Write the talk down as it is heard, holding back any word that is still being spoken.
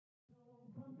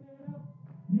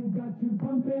got to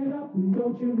pump it up,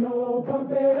 don't you know?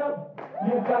 Pump it up.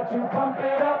 You've got to pump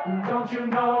it up, don't you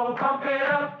know? Pump it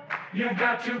up. You've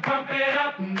got to pump it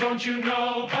up, don't you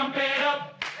know? Pump it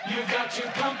up. You've got to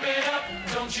pump it up,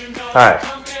 don't you know?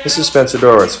 Hi, this is Spencer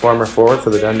Dorwitz, former forward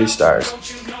for the Dundee Stars,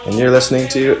 and you're listening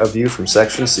to A View from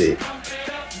Section C.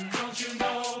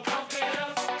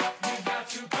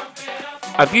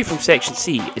 A View from Section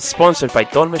C is sponsored by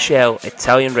Don Michel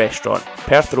Italian Restaurant,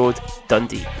 Perth Road,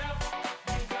 Dundee.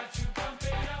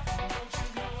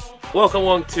 Welcome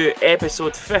along to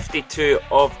episode 52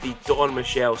 of the Don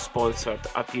Michel sponsored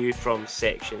A View from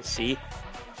Section C.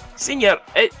 Senior,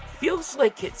 it feels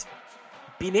like it's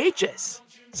been ages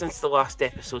since the last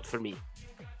episode for me.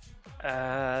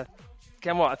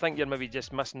 Kim, what? I think you're maybe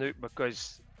just missing out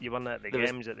because you weren't at the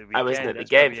games at the weekend. I wasn't at the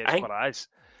games.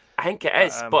 I think it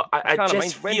is, but I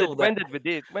just feel when did we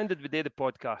do the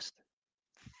podcast?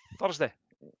 Thursday.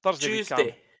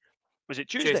 Tuesday. Was it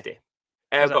Tuesday?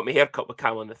 I got my haircut with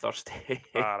Cam on the Thursday.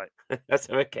 All right. That's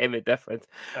how it came a difference.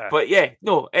 But yeah,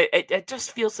 no, it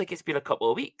just feels like it's been a couple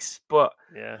of weeks. But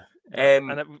yeah, and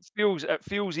it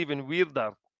feels even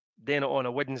weirder doing it on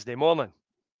a Wednesday morning.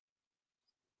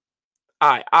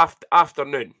 Aye,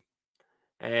 afternoon.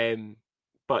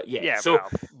 But yeah, so well,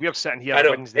 we're sitting here on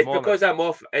Wednesday morning.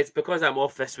 It's because I'm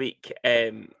off this week.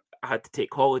 I had to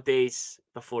take holidays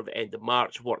before the end of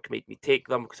March. Work made me take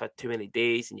them because I had too many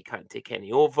days and you can't take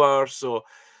any over. So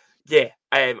yeah,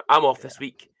 I'm off this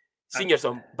week. Senior's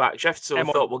on back shift, so I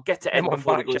thought we'll get it in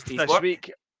before he goes to his work.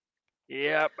 Week.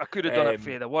 Yeah, I could have done it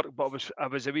for the work, but I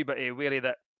was a wee bit wary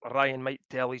that Ryan might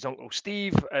tell his Uncle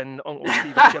Steve, and Uncle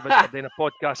Steve and Chibis are doing a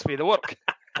podcast for the work.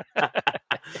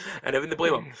 And I wouldn't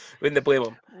blame him. No,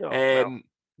 well.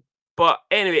 But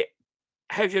anyway,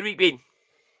 how's your week been?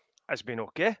 It's been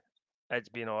okay. It's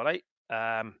been all right.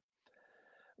 I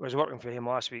was working for him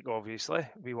last week, obviously.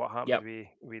 What happened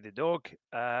with the dog.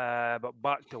 But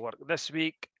back to work this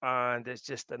week, and it's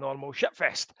just a normal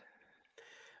shitfest.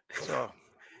 So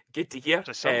good to hear. It's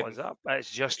as simple as that.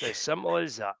 It's just as simple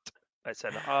as that. It's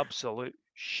an absolute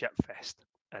shitfest.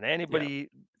 And anybody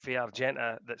for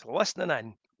Argenta that's listening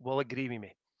in will agree with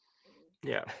me.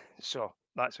 Yeah. So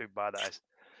that's how bad it is.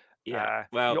 Yeah.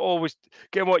 Well, you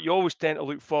always tend to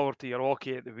look forward to your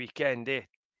hockey at the weekend,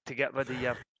 to get rid of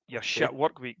your shit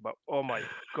work week. But oh my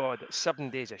God, it's 7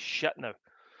 days of shit now.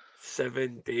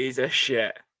 7 days of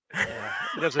shit. Yeah,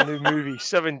 there's a new movie,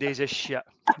 7 days of shit.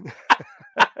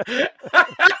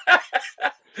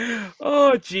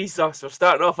 Oh Jesus, we're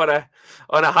starting off on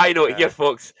a high note here,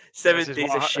 folks. 7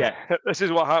 days of shit. This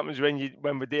is what happens when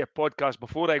we do a podcast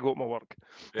before I go to my work.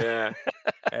 Yeah.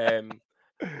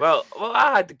 Well,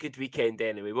 I had a good weekend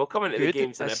anyway. We'll come into the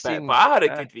games in a bit, but I had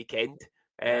a good weekend.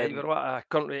 You were at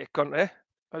country to country.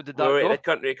 How did that go? We were at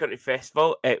the country to country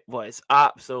festival. It was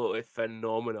absolutely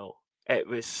phenomenal. It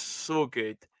was so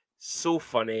good, so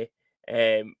funny.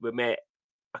 We met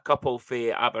a couple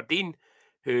from Aberdeen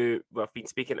who we've been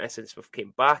speaking to since we've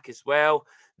came back as well.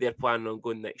 They're planning on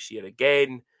going next year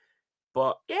again.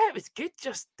 But yeah, it was good.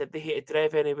 Just didn't hate to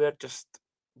drive anywhere. Just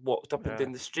walked up and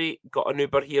down the street, got an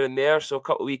Uber here and there. So a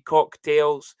couple of wee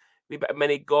cocktails, wee bit of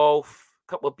mini golf, a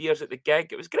couple of beers at the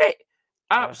gig. It was great.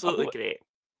 Absolutely great.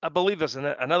 I believe there's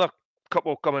another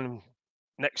couple coming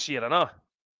next year,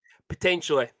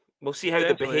 Potentially. We'll see how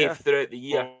they behave throughout the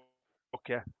year.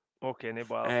 Okay, no,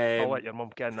 but I'll let your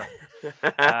mum ken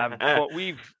that. But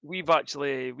we've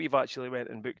actually went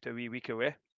and booked a wee week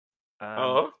away.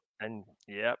 And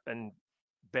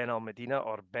Ben Al Medina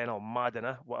or Ben Al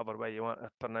Madina, whatever way you want to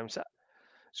pronounce it.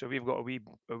 So we've got a wee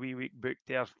week booked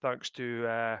there, thanks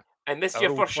to. And this is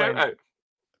your first shout out.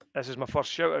 This is my first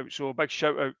shout out. So a big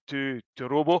shout out to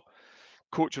Robo,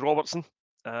 Coach Robertson,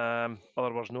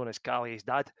 otherwise known as Callie's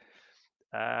dad.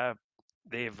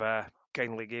 They've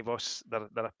kindly gave us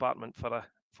their apartment for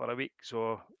a week,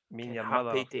 so me and your mother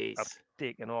are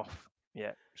taking off.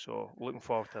 Yeah, so looking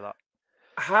forward to that.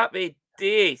 Happy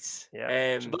days.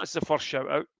 Yeah, so that's the first shout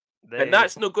out. And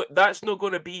that's not good. That's not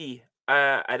going to be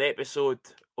an episode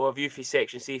of View for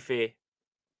Section C for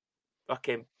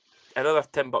fucking another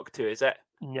Timbuktu, is it?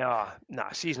 Nah,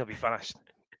 season will be finished.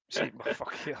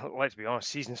 Let's be honest,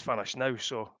 season's finished now,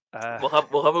 so we'll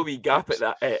have a wee gap at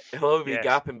that. We'll have a wee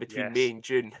gap in between May and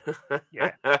June.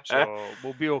 Yeah, so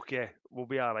we'll be okay. We'll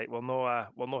be all right. We'll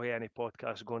not hear any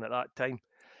podcasts going at that time.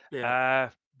 Yeah.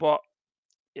 But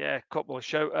yeah, a couple of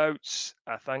shout outs.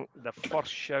 I think the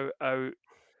first shout out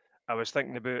I was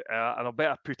thinking about, and I'll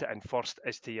better put it in first,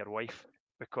 is to your wife,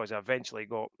 because I eventually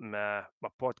got my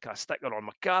podcast sticker on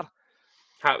my car.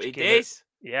 Happy days.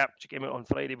 Yeah, she came out on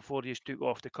Friday before you took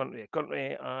off to country,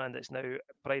 and it's now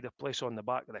pride of place on the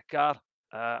back of the car.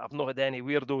 I've not had any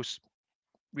weirdos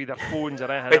with their phones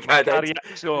or anything.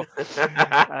 So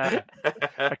I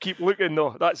keep looking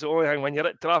though. That's the only thing. When you're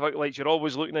at traffic lights, you're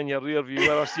always looking in your rear view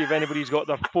mirror, see if anybody's got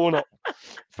their phone up,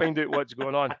 find out what's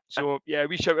going on. So yeah,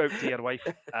 we shout out to your wife.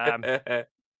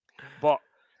 But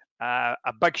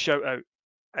a big shout out,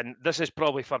 and this is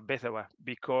probably for Bethawa,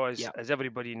 because as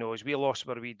everybody knows, we lost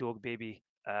our wee dog baby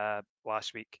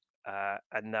last week,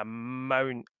 and the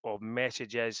amount of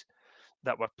messages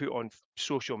that were put on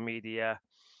social media,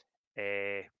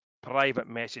 private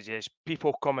messages,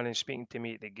 people coming and speaking to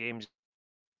me at the games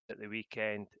at the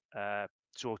weekend.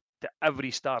 So to every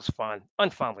Stars fan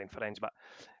and family and friends, but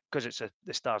because it's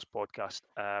the Stars podcast,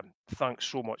 thanks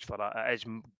so much for that. It is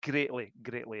greatly,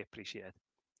 greatly appreciated.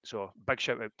 So big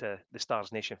shout out to the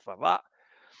Stars Nation for that.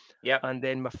 Yeah. And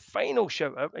then my final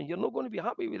shout out, and you're not going to be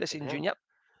happy with this, Junior,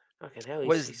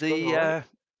 was the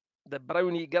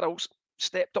Brownie girls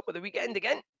stepped up at the weekend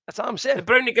again. That's what I'm saying. The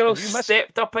Brownie girls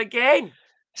stepped up again.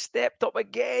 Stepped up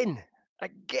again.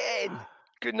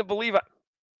 Couldn't believe it.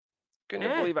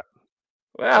 Couldn't believe it.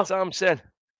 Well, that's what I'm saying.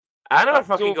 I never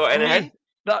fucking got anything.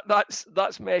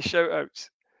 That's my shout outs.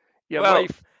 Your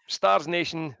wife, Stars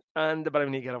Nation, and the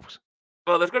Brownie girls.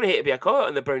 Well, there's going to have to be a call out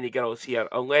on the Brownie girls here,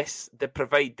 unless they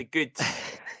provide the goods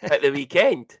at the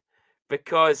weekend.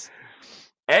 Because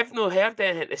I've not heard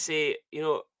anything to say,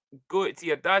 go to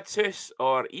your dad's house,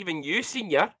 or even you,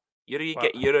 senior. You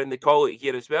get you're in the call out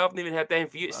here as well. I've not even heard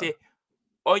anything for you to say,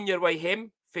 on your way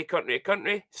home, from country to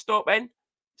country, stop in,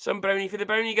 some brownie for the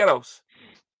Brownie girls.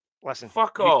 Listen,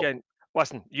 fuck all.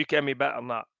 You can me better than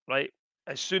that, right?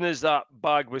 As soon as that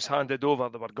bag was handed over,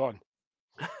 they were gone.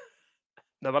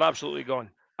 They were absolutely gone.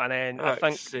 And then I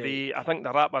think the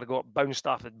wrapper got bounced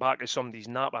off the back of somebody's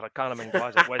napper. I can't remember who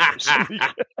it was.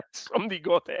 Somebody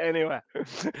got it anyway.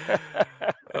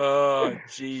 Oh,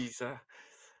 jeez.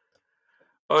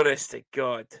 Honest to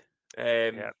God.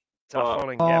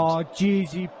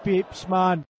 Jeezy pips,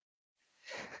 man.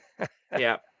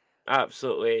 Yeah,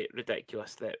 absolutely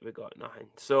ridiculous that we got nothing.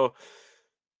 So,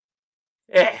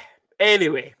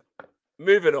 anyway,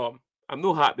 moving on. I'm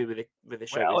not happy with the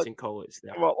shoutouts and call-outs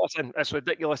there. Well, listen, it's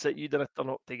ridiculous that you didn't turn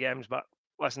up to games, but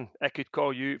listen, I could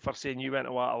call you for saying you went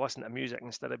to listen to music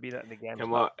instead of being at the games.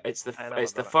 And what? It's the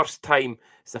first time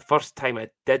I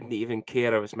didn't even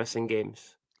care I was missing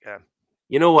games. Yeah.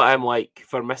 You know what I'm like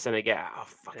for missing a game. Oh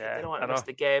fuck! I don't want to miss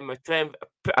the game.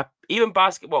 Even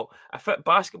basketball. I fit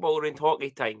basketball around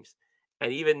hockey times,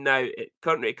 and even now,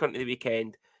 currently the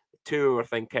weekend, two were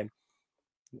thinking,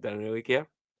 don't really care.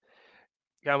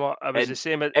 Yeah, well, I was the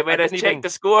same. And when I checked the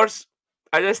scores,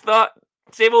 I just thought,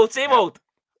 same old.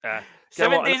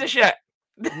 7 days of shit.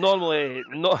 Normally,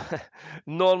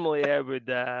 I would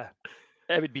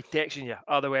be texting you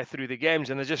all the way through the games,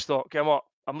 and I just thought, come on,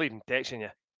 I'm leaving texting you.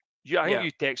 I think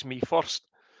you text me first.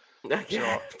 Yeah,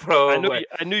 so probably.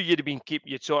 I knew you'd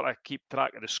sort of keep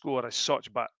track of the score as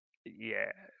such, but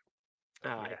yeah.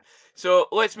 Yeah. So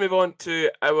let's move on to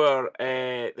our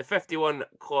the 51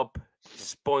 Club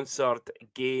sponsored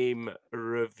game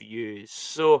reviews.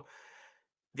 So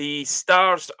the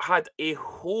Stars had a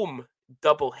home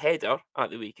double header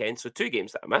at the weekend, so two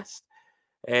games that I missed.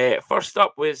 First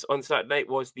up was on Saturday night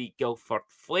was the Guildford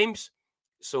Flames.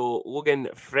 So Logan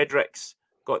Fredericks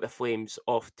got the Flames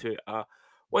off to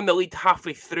won the lead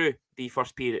halfway through the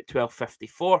first period at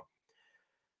 12:54.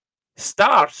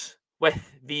 Stars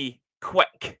with the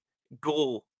quick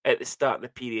goal at the start of the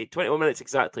period. 21 minutes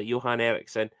exactly. Johan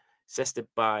Eriksson, assisted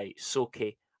by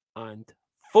Soke and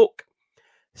Folk.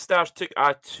 Stars took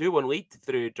a 2-1 lead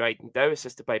through Dryden Dow,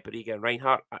 assisted by Bariga and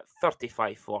Reinhardt at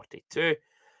 35:42.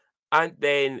 And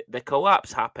then the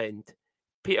collapse happened.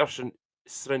 Peter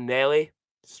Stronella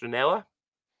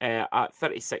at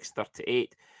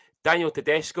 36:38. Daniel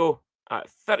Tedesco at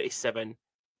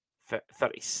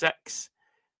 37:36.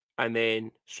 And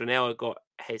then Stronella got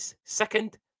his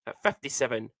second at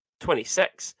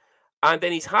 57:26. And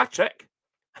then his hat-trick.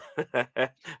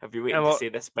 I've been waiting to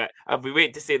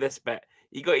say this bit.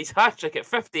 He got his hat-trick at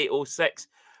 58:06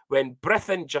 when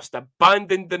Britton just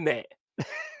abandoned the net.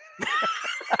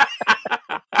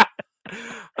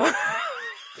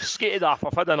 Skated off.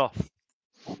 I've had enough.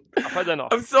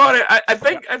 I'm sorry. I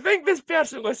think this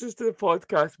person listens to the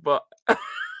podcast, but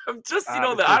I've just seen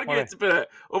all the arguments about it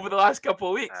over the last couple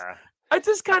of weeks. I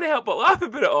just can't help but laugh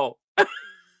about it all.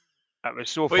 That was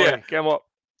so funny. Yeah. Came up.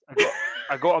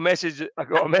 I got a message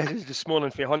this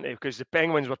morning from Hunty because the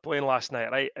Penguins were playing last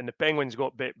night, right? And the Penguins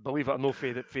got beat, believe it or not,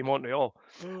 from Montreal.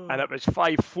 And it was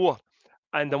 5-4.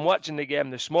 And I'm watching the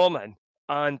game this morning,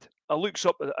 and I looks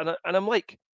up and I'm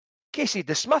like, Casey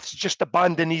DeSmith's just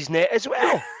abandoned his net as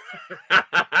well. And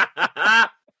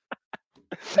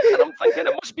I'm thinking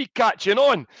it must be catching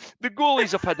on. The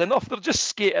goalies have had enough. They're just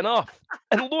skating off.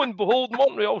 And lo and behold,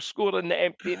 Montreal score in the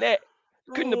empty net.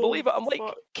 Couldn't believe it. I'm like,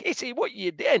 Casey, what are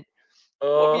you doing?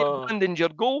 What have you abandoned your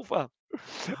goal for?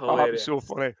 Oh, it was so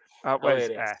funny. That was.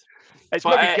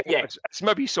 It's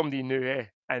maybe somebody new,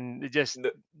 and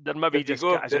they're maybe just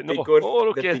they've been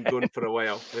going for a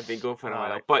while. They've been going for a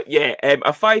while. But yeah, a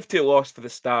 5-2 loss for the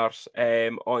Stars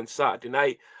on Saturday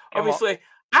night. Obviously,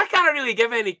 I can't really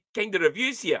give any kind of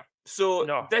reviews here.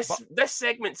 So this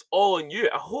segment's all on you.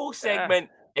 A whole segment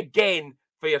again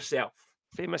for yourself.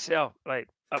 For myself, right?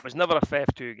 It was never a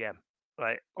 5-2 game.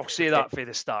 Right, I'll say that for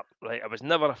the start. Right, it was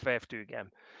never a 5-2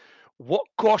 game. What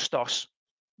cost us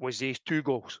was these 2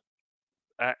 goals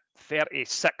at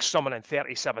 36 something and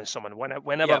 37 something.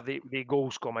 Whenever the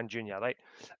goals come in, Junior, right?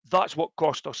 That's what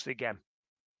cost us the game.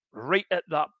 Right at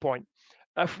that point,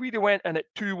 if we'd have went in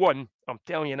at 2-1, I'm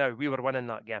telling you now, we were winning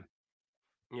that game.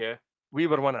 Yeah, we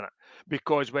were winning it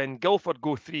because when Guildford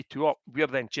go 3-2 up, we're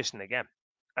then chasing the game,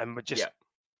 and we just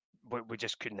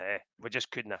couldn't. We just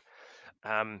couldn't.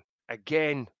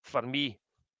 Again, for me,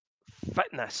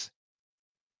 fitness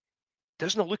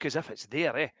doesn't look as if it's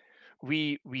there.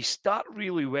 We start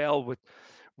really well with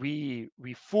we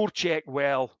forecheck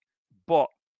well, but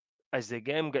as the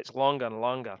game gets longer and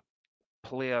longer,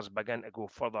 players begin to go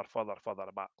further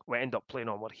back. We end up playing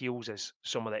on our heels, as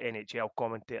some of the NHL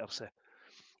commentators say.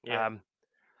 Yeah.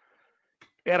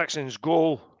 Eriksson's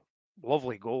goal,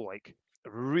 lovely goal, like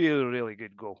really, really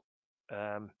good goal.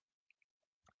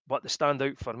 But the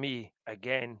standout for me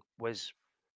again was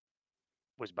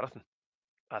Britton.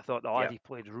 I thought the lad he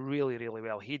played really, really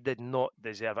well. He did not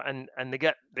deserve it, and they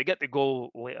get the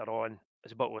goal later on.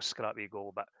 It's a bit of a scrappy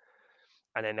goal,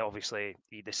 and then obviously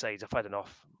he decides, I've had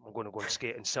enough. I'm going to go and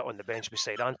skate and sit on the bench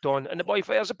beside Anton, and the boy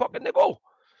fires a puck in the goal.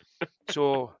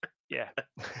 So yeah,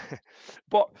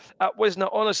 but it wasn't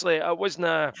honestly. It wasn't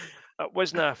a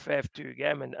 5-2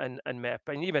 game, in my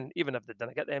opinion. Even if they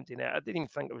didn't get the empty net, I didn't even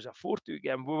think it was a 4-2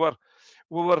 game. We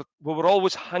were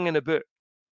always hanging about,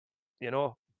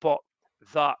 but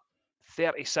that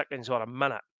 30 seconds or a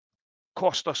minute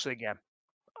cost us the game.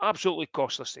 Absolutely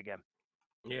cost us the game.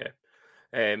 Yeah.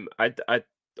 I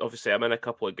obviously I'm in a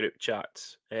couple of group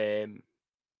chats, and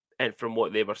from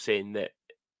what they were saying, that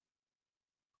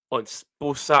on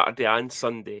both Saturday and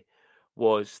Sunday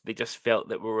was they just felt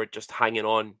that we were just hanging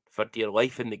on for dear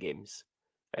life in the games.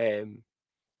 We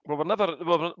were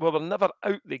never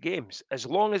out the games. As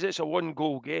long as it's a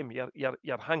 1-goal game,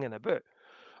 you're hanging about.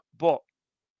 But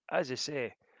as I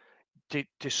say,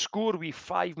 to score with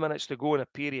 5 minutes to go in a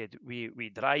period,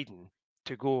 we Dryden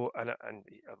to go and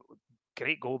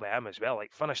great goal by him as well.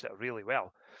 Like, finished it really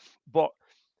well. But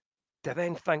to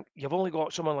then think you've only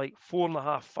got someone like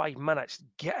 4.5, 5 minutes,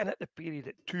 getting at the period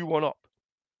at 2-1 up,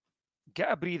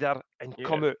 get a breather and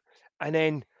come out, and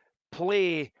then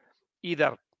play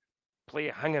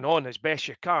hanging on as best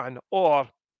you can, or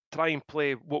try and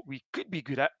play what we could be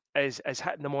good at is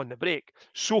hitting them on the break,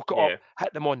 soak it up,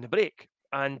 hit them on the break,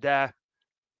 and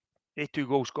they 2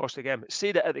 goals cost the game.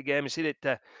 Said it at the game. Said it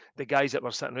to the guys that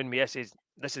were sitting around me. I says,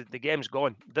 the game's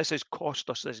gone. This has cost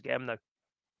us this game now.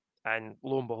 And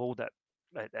lo and behold,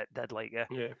 it did, like,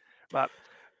 yeah. But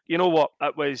you know what?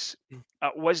 It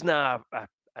wasn't a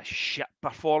shit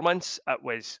performance. It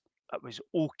was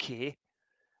okay.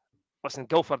 Listen,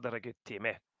 Guildford are a good team.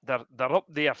 They're up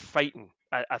there fighting.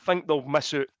 I think they'll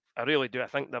miss out. I really do. I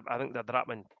think they're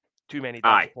dropping too many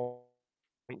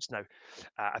points now.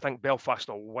 I think Belfast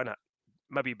will win it,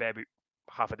 maybe by about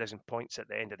half a dozen points at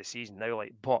the end of the season now.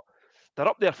 Like, but they're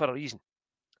up there for a reason,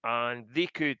 and they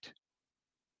could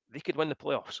win the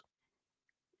playoffs.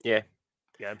 Yeah.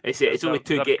 It's only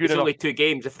 2 games. It's only 2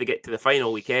 games if they get to the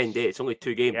final weekend. It's only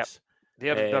 2 games.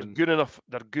 Yep. They're good enough.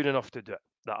 They're good enough to do it.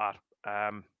 They are.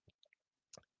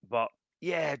 But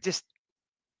yeah, just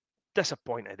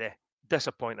disappointed.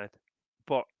 Disappointed.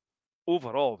 But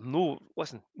overall, no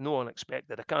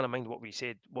unexpected. I can't mind what we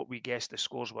said, what we guessed the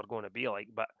scores were going to be like.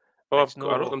 But I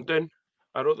wrote them down.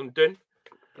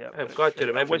 Yeah, I'm glad you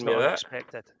remembered me of that.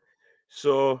 Unexpected.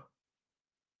 So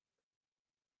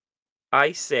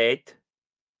I said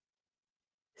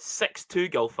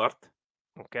 6-2 Guildford.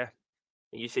 Okay.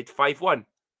 And you said 5-1.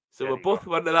 So we both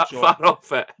weren't that far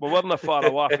off it. We weren't far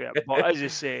off it. But as I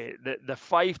say, the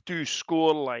 5-2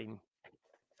 score line,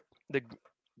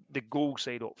 the goal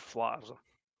side up flatters them.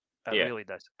 It really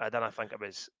does. I don't think it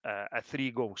was a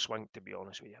 3-goal swing, to be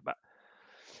honest with you. But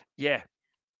yeah.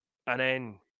 And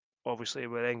then obviously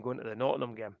we're then going to the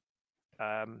Nottingham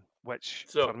game, which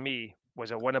for me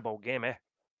was a winnable game,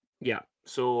 Yeah.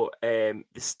 So the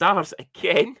Stars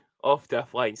again off to a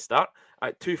flying start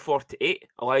at 2:48.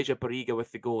 Elijah Barriga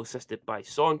with the goal, assisted by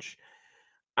Sonch.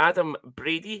 Adam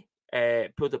Brady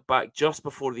pulled it back just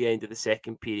before the end of the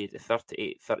second period, at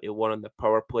 38-31 on the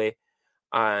power play.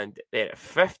 And then at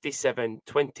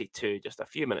 57-22, just a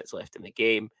few minutes left in the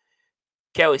game,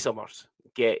 Kelly Summers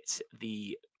gets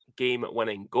the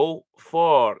game-winning goal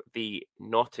for the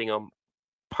Nottingham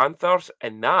Panthers,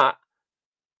 and that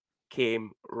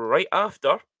came right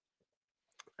after.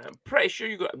 I'm pretty sure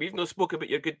we've not spoken about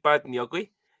your good, bad, and the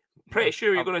ugly. Pretty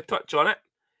sure you're going to touch on it.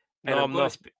 And no, I'm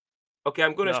not. Okay,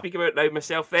 I'm going to speak about it now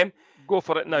myself then. Go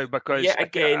for it now, because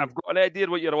again, I've got an idea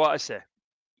what you want to say.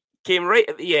 Came right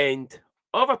at the end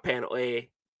of a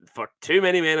penalty for too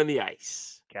many men on the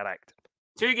ice. Correct.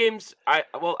 2 games.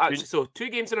 So 2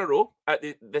 games in a row at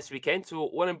this weekend. So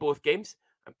 1 in both games.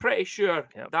 I'm pretty sure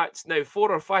that's now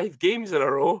 4 or 5 games in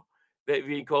a row that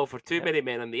we call for too many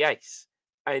men on the ice.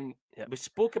 And we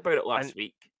spoke about it last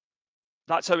week.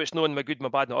 That's how it's known, my good, my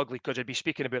bad, and ugly, because I'd be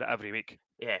speaking about it every week.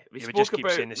 Yeah, we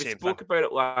spoke about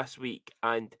it last week,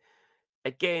 and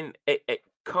again, it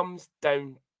comes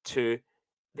down to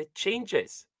the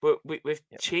changes. We've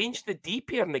changed the D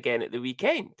pairing again at the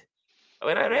weekend.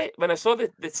 When I saw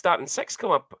the starting 6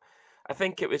 come up, I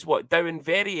think it was Dow and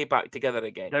Verrier back together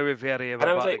again. Dow and Verrier, and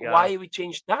I was like, together. Why we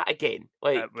changed that again?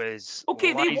 Like, it was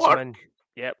okay, they work.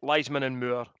 Yeah, Leisman and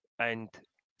Moore and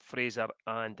Fraser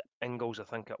and Ingalls, I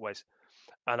think it was.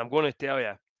 And I'm going to tell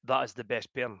you, that is the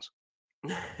best pairings.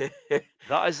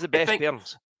 That is the best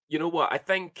pairings. You know what? I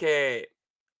think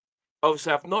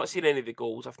obviously I've not seen any of the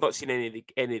goals. I've not seen any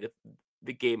of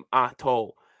the game at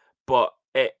all. But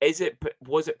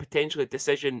was it potentially a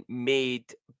decision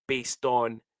made based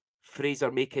on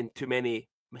Fraser making too many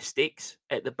mistakes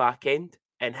at the back end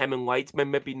and him and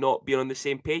Leisman maybe not being on the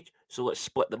same page? So let's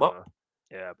split them up.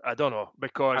 Yeah, I don't know,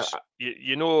 because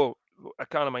I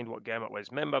can't mind what game it was.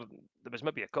 Remember, there was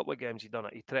maybe a couple of games he done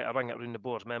it. He tried to ring it around the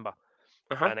boards, remember?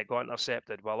 And it got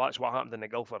intercepted. Well, that's what happened in the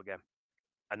Guildford game.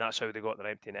 And that's how they got their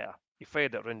empty netter. He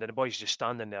fired it round and the boys just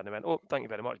standing there and they went, "Oh, thank you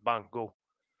very much, bang, go."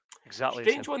 Exactly.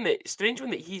 Strange one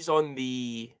that he's on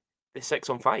the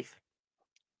 6-on-5.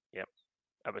 Yep.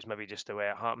 It was maybe just the way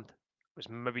it happened.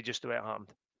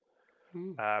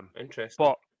 Interesting.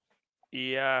 But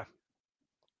yeah,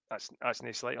 that's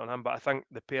no slight on him. But I think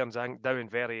the pairings, Dow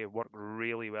and Verrier work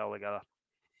really well together.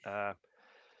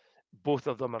 Both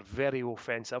of them are very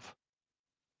offensive.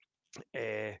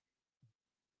 And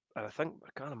I think,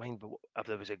 I can't mind if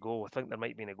there was a goal. I think there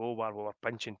might have been a goal where we were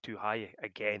pinching too high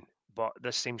again. But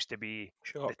this seems to be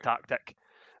the tactic,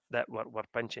 that we're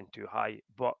pinching too high.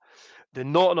 But the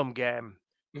Nottingham game,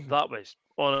 that was,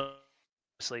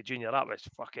 honestly, Junior, that was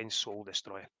fucking soul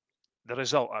destroying. The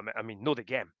result, I mean, no, the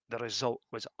game. The result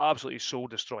was absolutely soul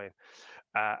destroying.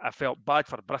 I felt bad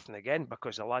for Britton again,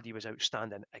 because the laddie was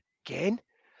outstanding again.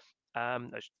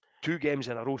 There's 2 games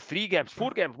in a row, 3 games,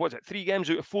 4 games, was it? 3 games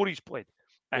out of 4 he's played.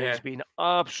 And he's been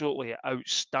absolutely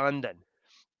outstanding.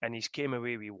 And he's came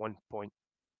away with 1 point.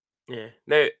 Yeah.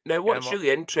 Now what's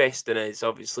really interesting is,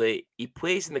 obviously, he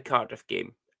plays in the Cardiff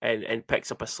game and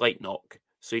picks up a slight knock,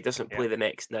 so he doesn't play the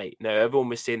next night. Now, everyone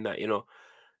was saying that,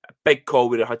 a big call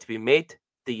would have had to be made.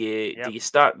 Do you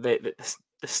start the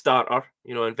starter,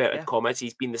 inverted commas?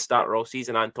 He's been the starter all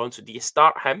season, Anton. So do you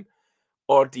start him,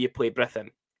 or do you play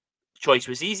Britton? Choice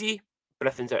was easy.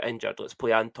 Britton's out injured. Let's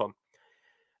play Anton.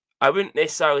 I wouldn't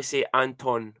necessarily say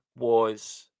Anton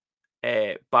was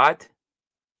bad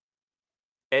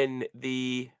in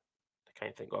the... I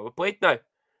can't think what we played now.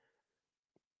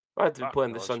 What did we play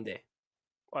on the Sunday?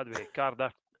 What did we...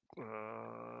 Cardiff?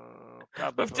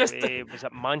 Cardiff was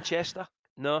it Manchester?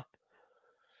 No.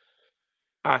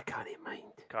 I can't mind.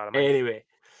 Anyway,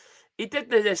 he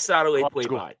didn't necessarily play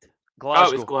bad. Glasgow.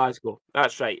 Oh, it was Glasgow.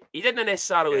 That's right. He didn't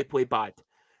necessarily play bad.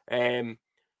 And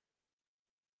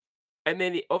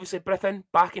then, obviously, Britton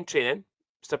back in training,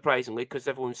 surprisingly, because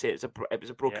everyone said it was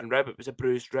a broken rib, it was a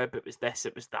bruised rib, it was this,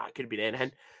 it was that, it could have been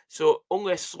anything. So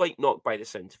only a slight knock by the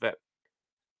sounds of it.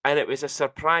 And it was a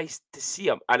surprise to see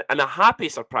him, and a happy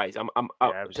surprise.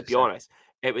 To be honest,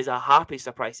 it was a happy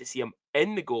surprise to see him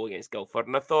in the goal against Guildford.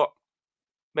 And I thought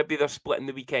maybe they're splitting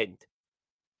the weekend.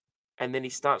 And then he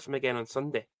starts him again on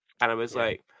Sunday. And I was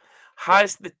like,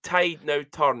 has the tide now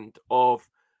turned of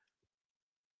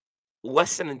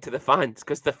listening to the fans?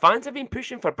 Because the fans have been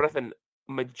pushing for Britton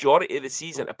majority of the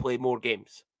season to play more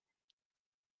games.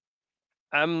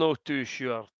 I'm not too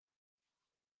sure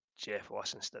Jeff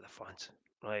listens to the fans,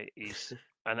 right? He's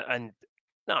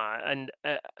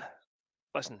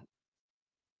listen,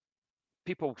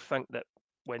 people think that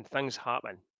when things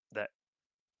happen that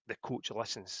the coach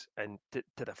listens and to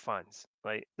the fans,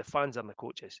 right? The fans are the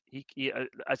coaches. He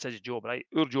that's his job, right?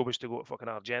 Our job is to go to fucking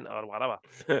Argentina or whatever.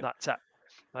 That's it.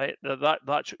 Right,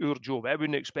 that's our job. I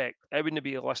wouldn't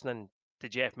be listening to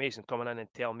Jeff Mason coming in and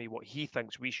tell me what he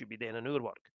thinks we should be doing in our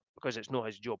work, because it's not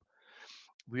his job.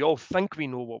 We all think we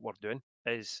know what we're doing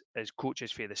as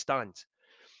coaches for the stands.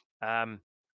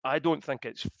 I don't think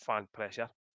it's fan pressure.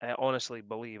 I honestly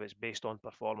believe it's based on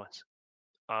performance,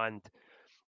 and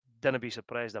didn't be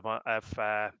surprised if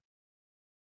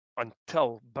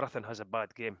until Britton has a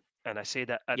bad game. And I say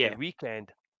that at the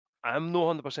weekend, I'm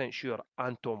not 100% sure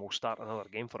Anton will start another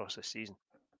game for us this season.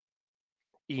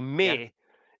 He may,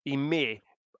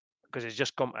 because it's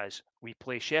just come as we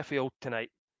play Sheffield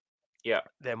tonight. Yeah.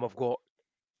 Then we've got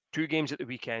 2 games at the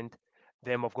weekend.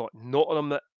 Then we've got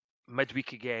Nottingham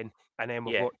midweek again, and then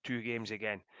we've got 2 games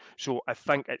again. So I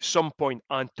think at some point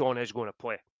Anton is going to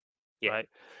play. Yeah. Right.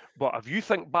 But if you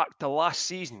think back to last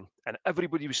season, and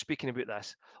everybody was speaking about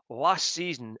this, last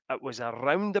season it was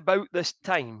around about this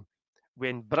time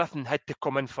when Britton had to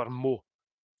come in for Mo.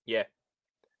 Yeah.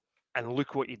 And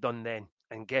look what he done then.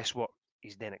 And guess what?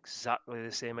 He's done exactly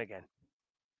the same again.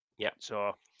 Yeah.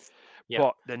 So,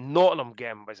 but the Nottingham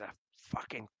game was a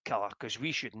fucking killer, because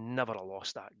we should never have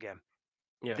lost that game.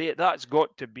 Yeah. That's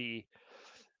got to be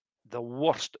the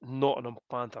worst Nottingham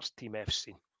Panthers team I've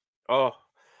seen. Oh,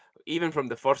 even from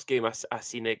the first game, I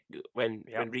seen it when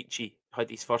Ricci had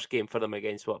his first game for them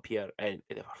against Pierre, and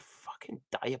they were fucking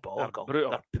diabolical. They're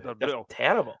brutal. They're brutal.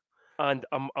 Terrible. And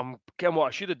I'm Ken, what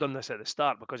I should have done this at the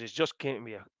start, because it's just came to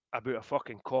me about a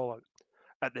fucking call out.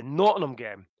 At the Nottingham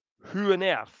game, who on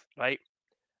earth, right,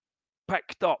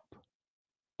 picked the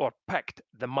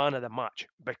man of the match?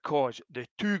 Because the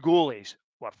 2 goalies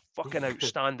were fucking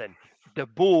outstanding.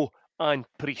 DeBow and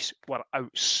Priest were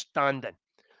outstanding.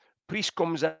 Priest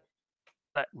comes in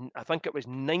at, I think it was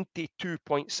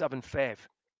 92.75,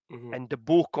 and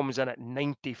DeBow comes in at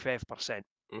 95%.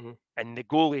 And the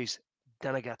goalies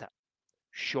didn't get it.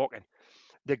 Shocking.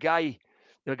 The guy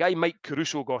Mike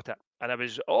Caruso got it, and I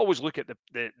always look at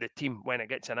the team when it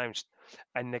gets announced,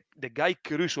 and the guy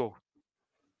Caruso,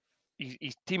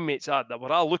 his teammates that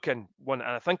were all looking one,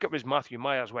 and I think it was Matthew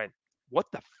Myers, went,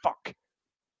 "What the fuck?"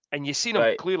 And you seen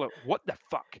him clearly, "What the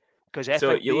fuck?" Because I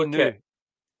think they knew.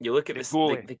 You look at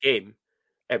the game.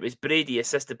 It was Brady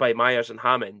assisted by Myers and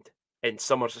Hammond, and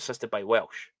Summers assisted by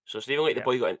Welsh. So it's even like the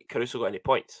boy Caruso got any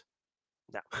points.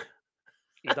 No,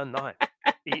 he done nothing.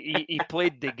 he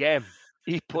played the game.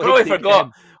 He probably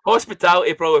forgot.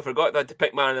 Hospitality probably forgot that to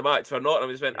pick man of the match for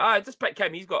Nottingham. Just went, just pick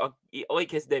him. He's got I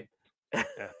like his name.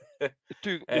 The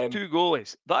two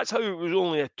goalies. That's how it was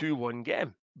only a 2-1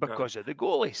 game, because of the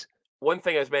goalies. One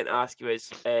thing I was meant to ask you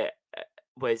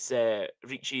was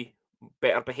Ricci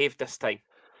better behaved this time?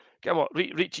 Come on,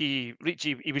 Ricci,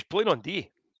 he was playing on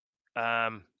D,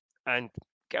 and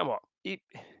come on, he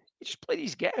just played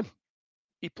his game.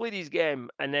 He played his game,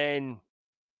 and then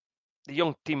the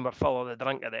young team were full of the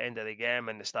drink at the end of the game,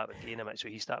 and they started gaining it. So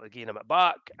he started gaining it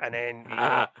back, and then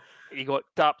he got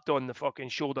tapped on the fucking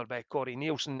shoulder by Corey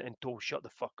Nielsen and told, "Shut the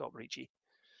fuck up, Ricci."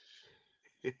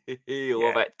 Love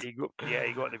it. He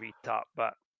got to be tapped,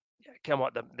 but come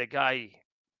on, the guy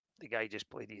just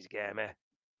played his game,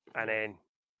 and then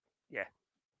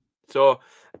So,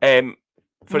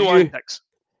 for no you, antics.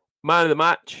 Man of the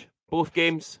match, both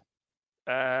games.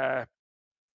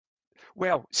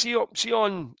 Well, see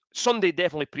on Sunday,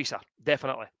 definitely Priester,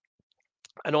 definitely.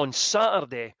 And on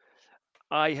Saturday,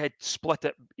 I had split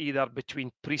it either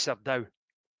between Priester or Dow.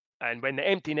 And when the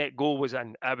empty net goal was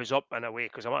in, I was up and away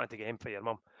because I wanted to get him for your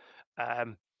mum.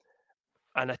 And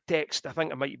a text, I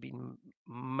think it might have been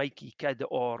Mikey Kidd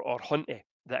or Hunty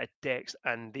that had text,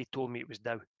 and they told me it was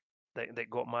Dow that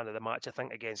got man of the match, I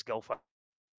think, against Guildford.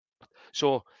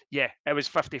 So, yeah, it was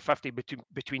 50-50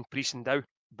 between Priest and Dow.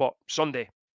 But Sunday,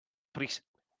 Priest,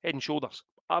 head and shoulders.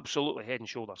 Absolutely head and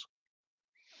shoulders.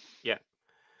 Yeah.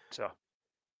 So,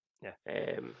 yeah.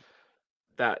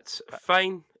 That's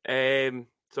fine.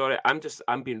 Sorry,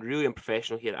 I'm being really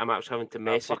unprofessional here. I'm actually having to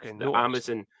message the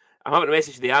Amazon. I'm having to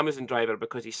message the Amazon driver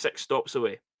because he's 6 stops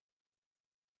away.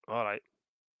 All right.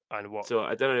 And what? So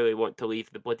I don't really want to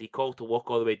leave the bloody call to walk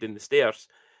all the way down the stairs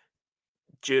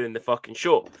during the fucking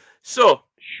show. So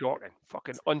shocking,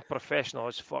 fucking unprofessional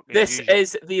as fucking. This usual.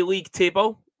 is the league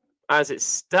table as it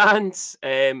stands.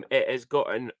 It has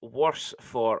gotten worse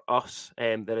for us.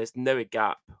 There is now a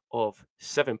gap of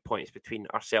 7 points between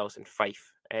ourselves and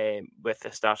Fife, with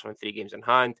the Stars having 3 games in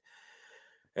hand.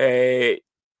 8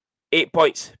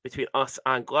 points between us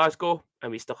and Glasgow,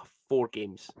 and we still have 4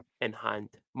 games in hand.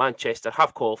 Manchester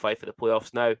have qualified for the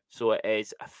playoffs now, so it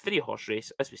is a 3-horse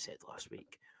race, as we said last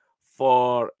week,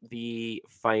 for the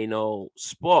final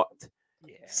spot.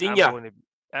 Yeah, Senior.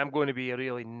 I'm going to be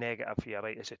really negative here,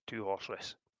 right? It's a 2-horse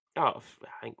race. Oh,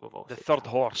 I think we've all The said third that.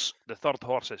 horse. The third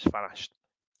horse is finished.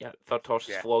 Yeah, third horse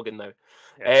is Yeah. flogging now.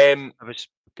 Yeah.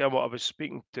 I was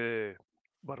speaking to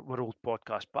our old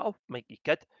podcast pal, Mikey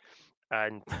Kidd,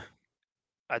 and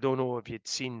I don't know if you'd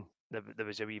seen there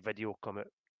was a wee video come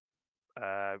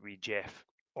out with Jeff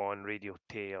on Radio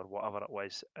Tay or whatever it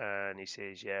was, and he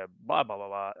says, yeah, blah blah blah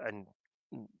blah, and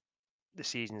the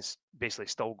season's basically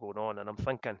still going on, and I'm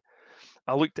thinking,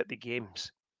 I looked at the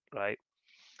games, right,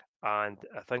 and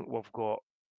I think we've got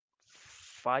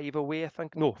 5 away. I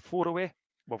think no, 4 away.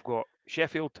 We've got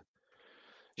Sheffield,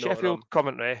 Nottingham.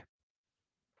 Coventry,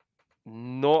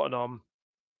 Nottingham,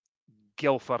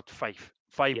 Guildford, Fife.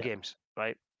 5 Yeah. games,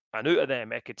 right? And out of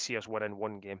them, I could see us winning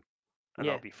 1 game, and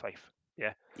Yeah. that'll be Fife.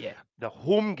 Yeah. Yeah. The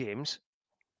home games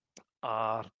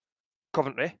are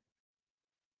Coventry,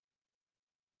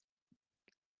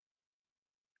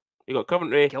 You've got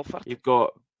Coventry. Guildford. You've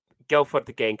got Guildford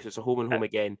again because it's a home and home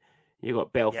again. You've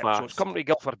got Belfast. Yeah, so it's Coventry,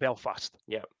 Guildford, Belfast.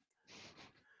 Yeah.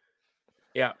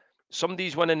 Yeah.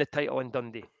 Somebody's winning the title in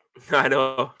Dundee. I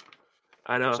know.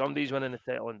 Somebody's winning the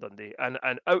title in Dundee, and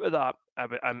out of that,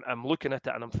 I'm looking at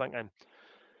it and I'm thinking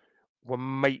we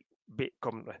might beat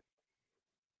Coventry,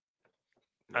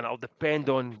 and it'll depend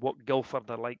on what Guildford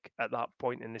are like at that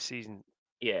point in the season.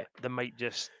 Yeah. They might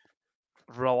just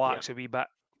relax a wee bit,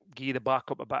 gear the back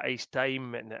up a bit ice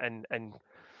time, and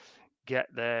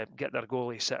get their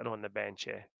goalie sitting on the bench.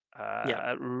 It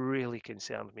really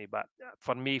concerns me. But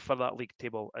for me, for that league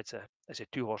table, it's a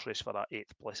 2-horse race for that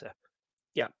 8th place.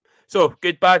 Yeah. So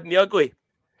good, bad, and the ugly.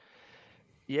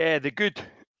 Yeah, the good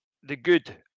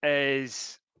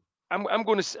is I'm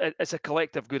going to. It's a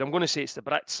collective good. I'm going to say it's the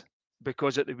Brits,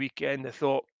 because at the weekend I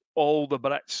thought all the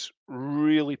Brits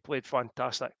really played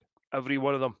fantastic. Every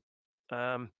one of them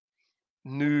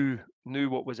knew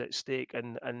what was at stake,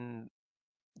 and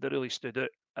they really stood out.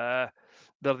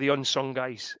 They're the unsung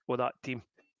guys with that team.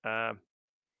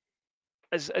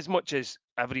 As much as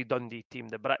every Dundee team,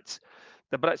 the Brits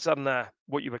are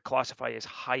what you would classify as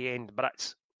high-end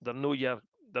Brits. They're no your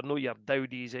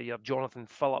Dowdies or your Jonathan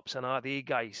Phillips and they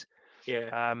guys.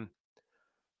 Yeah.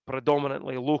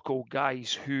 Predominantly local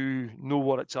guys who know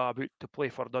what it's all about to play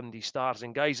for Dundee Stars,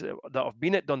 and guys that have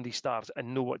been at Dundee Stars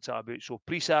and know what it's all about. So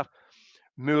Priester,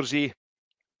 Moorsey,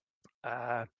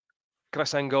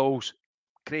 Chris Ingalls,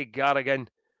 Craig Garrigan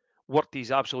worked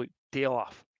his absolute tail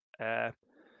off.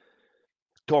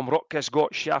 Tom Rutkus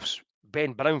got shafts.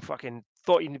 Ben Brown fucking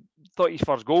thought his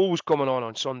first goal was coming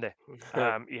on Sunday.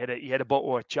 He had a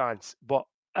bottle of chance, but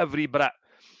every Brit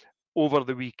over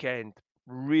the weekend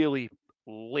really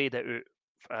laid it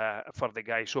out for the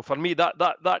guys. So for me,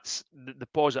 that's the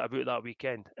positive about that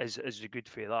weekend is the good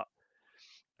for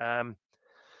that.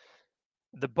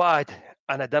 The bad,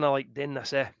 and I didn't like doing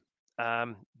this,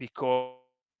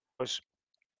 because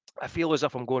I feel as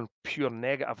if I'm going pure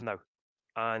negative now,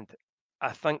 and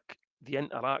I think the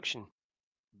interaction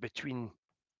between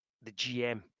the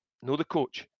GM, no the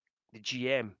coach, the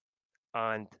GM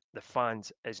and the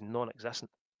fans is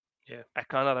non-existent. Yeah. I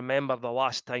can't remember the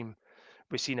last time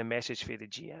we seen a message for the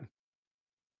GM.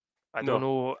 I don't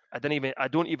know. I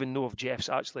don't even know if Jeff's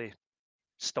actually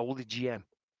still the GM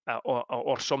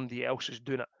or somebody else is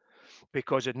doing it,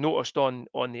 because I'd noticed on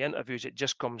the interviews it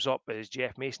just comes up as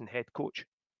Jeff Mason head coach.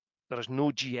 There is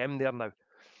no GM there now.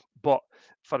 But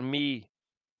for me,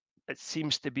 it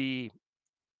seems to be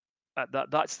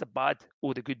that's the bad.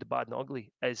 Oh, the good, the bad, and the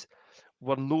ugly is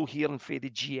we're no hearing for the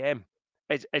GM.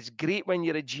 It's great when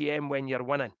you're a GM when you're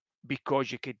winning,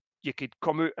 because you could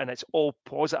come out and it's all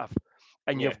positive,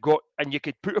 and you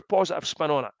could put a positive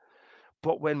spin on it.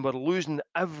 But when we're losing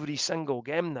every single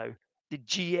game now, the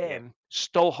GM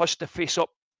still has to face up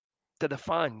to the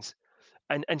fans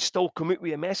and still come out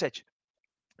with a message.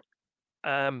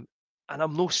 And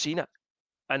I'm not seeing it.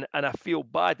 And I feel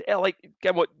bad. Like,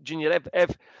 get what, Junior,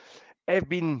 I've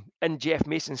been in Jeff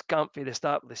Mason's camp for the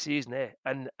start of the season,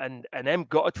 and I'm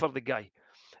gutted for the guy.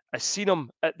 I seen him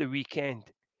at the weekend.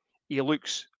 He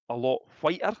looks a lot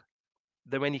whiter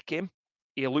than when he came.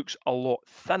 He looks a lot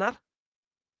thinner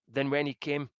than when he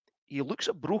came. He looks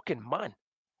a broken man.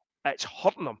 It's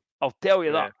hurting him. I'll tell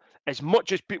you that. As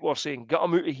much as people are saying, get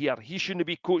him out of here, he shouldn't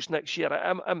be coached next year.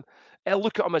 I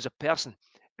look at him as a person,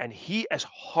 and he is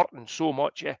hurting so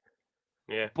much,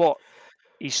 Yeah. But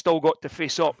he's still got to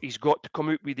face up. He's got to come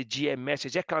out with the GM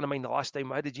message. I can't mind the last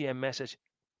time I had a GM message.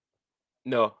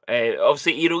 No.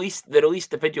 Obviously, they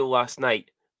released the video last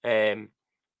night of him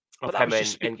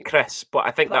and Chris, but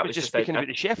I think that was just speaking about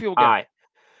the Sheffield game. Aye.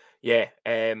 Yeah.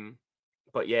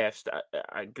 But yeah,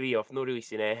 I agree. Of not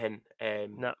releasing anything.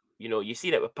 No. You know, you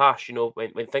seen it with Pash. You know,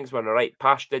 when things weren't right,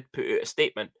 Pash did put out a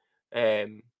statement.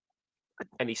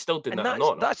 and he's still doing that at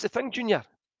Nottingham. That's the thing, Junior.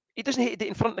 He doesn't hate it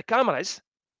in front of the cameras.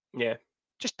 Yeah.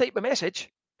 Just type a message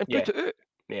and put it out.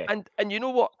 Yeah. And you know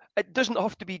what? It doesn't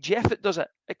have to be Jeff that does it.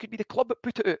 It could be the club that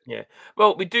put it out. Yeah.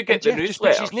 Well, we do get and the Jeff newsletters. Just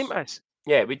puts his name to us.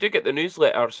 Yeah, we do get the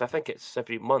newsletters. I think it's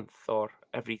every month or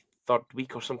every third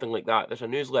week or something like that. There's a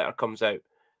newsletter comes out.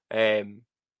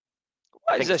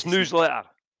 What is this newsletter?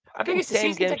 I think it's the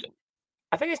season ticket.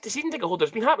 I think it's the season ticket holder.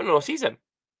 It's been happening all season.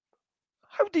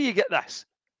 How do you get this?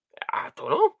 I don't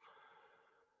know.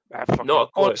 Not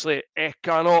a clue. Honestly, I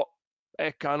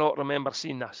cannot remember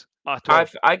seeing this at all.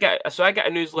 I get a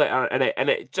newsletter and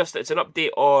it's an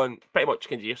update on pretty much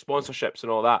your sponsorships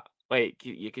and all that. Like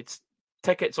you could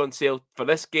tickets on sale for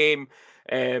this game,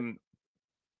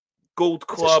 Gold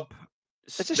Club.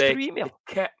 Is this through email?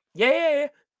 Yeah.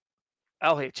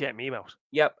 I'll hate check my emails.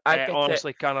 Yep, I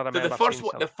honestly cannot remember.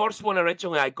 The first one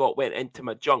originally I got went into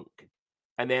my junk,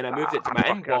 and then I moved it to my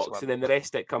inbox, and then the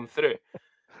rest of it come through.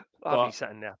 I'll be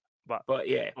sitting there, but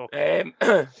yeah. Okay.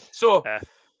 So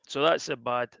that's a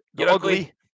bad. You're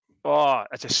ugly. Oh,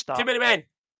 it's a start. Too many men.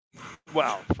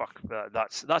 Well, fuck.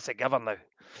 That's a given now.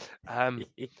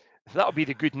 That'll be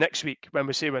the good next week when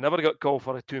we say we never got called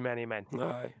for too many men.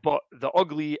 Aye. But the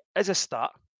ugly is a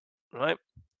stat, right?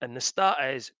 And the stat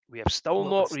is we have still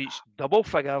not reached double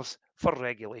figures for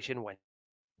regulation wins.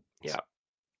 Yeah.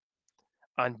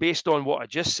 And based on what I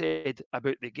just said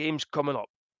about the games coming up,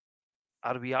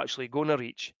 are we actually going to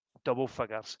reach double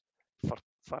figures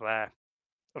for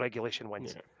regulation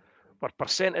wins? Yeah. Our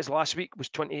percentage last week was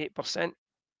 28%.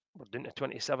 We're down to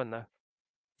 27 now.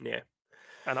 Yeah.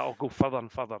 And it'll go further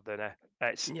and further down there.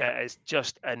 It is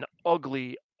just an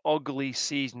ugly, ugly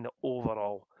season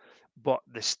overall. But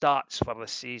the stats for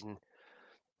this season,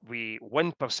 we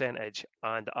win percentage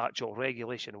and actual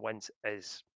regulation wins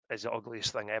is the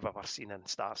ugliest thing I've ever seen in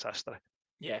Stars history.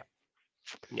 Yeah.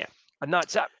 And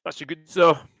that's it. That's a good.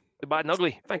 So the bad and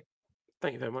ugly. Thank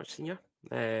you very much, Senior.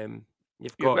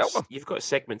 You've got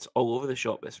segments all over the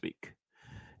shop this week.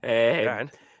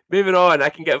 Moving on, I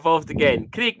can get involved again.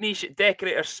 Craig Niche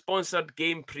Decorator sponsored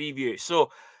game preview.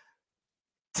 So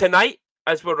tonight,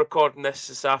 as we're recording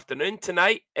this afternoon,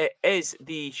 tonight it is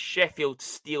the Sheffield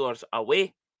Steelers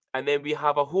away, and then we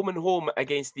have a home and home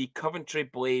against the Coventry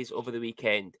Blaze over the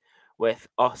weekend, with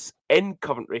us in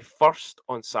Coventry first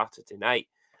on Saturday night,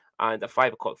 and a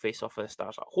 5 o'clock face-off for the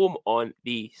Stars at home on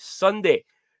the Sunday.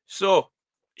 So,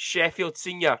 Sheffield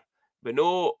Senior, we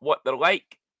know what they're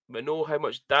like. We know how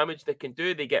much damage they can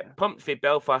do. They get pumped for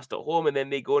Belfast at home, and then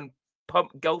they go and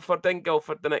pump Guildford in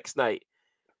Guildford the next night.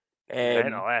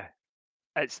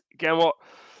 It's again what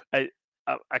I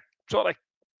sort of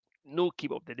no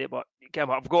keep up to date, but again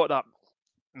I've got that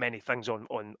many things on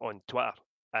Twitter.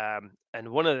 And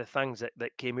one of the things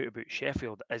that came out about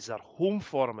Sheffield is their home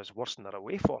form is worse than their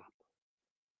away form.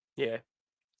 Yeah.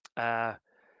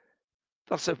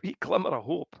 There's a wee glimmer of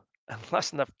hope. And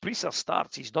listen, if Priester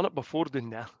starts, he's done it before down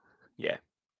there. Yeah.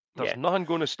 There's nothing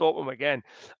going to stop him again.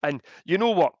 And you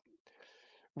know what?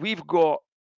 We've got,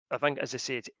 I think, as I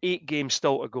say, it's 8 games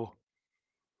still to go.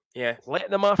 Yeah. Let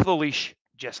them off the leash.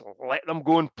 Just let them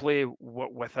go and play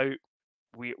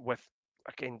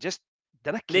just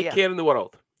didn't care. No care in the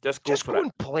world. Just go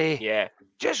and play. Yeah.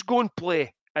 Just go and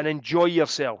play and enjoy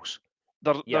yourselves.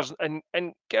 There's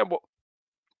and get what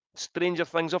stranger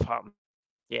things have happened.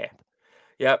 Yeah.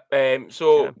 Yeah.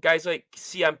 Guys like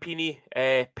Ciampini,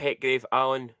 Petgrave,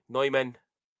 Allen, Neumann,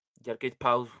 your good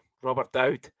pal Robert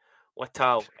Dowd,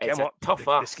 Wattal. It's a tough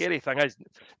ask. The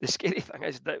scary thing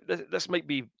is that this might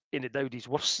be in the Dowdy's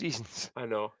worst seasons. I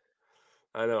know.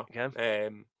 Okay.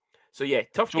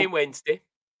 Tough game Wednesday.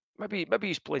 Maybe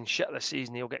he's playing shit this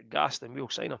season. He'll get gassed and we'll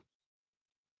sign him.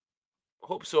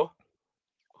 Hope so.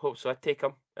 I'd take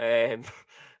him.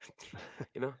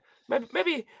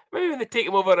 Maybe when they take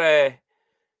him over,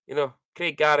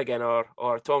 Craig Garrigan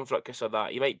or Tom Ruckus or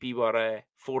that, he might be our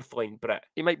fourth line Brit.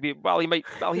 He might be.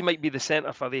 He might be the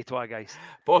centre for the two guys.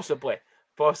 Possibly.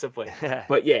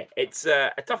 But yeah, it's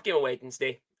a tough game on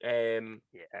Wednesday. And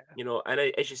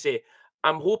as you say,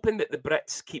 I'm hoping that the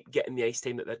Brits keep getting the ice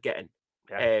time that they're getting.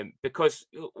 Yeah. Because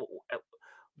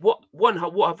what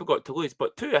have we got to lose?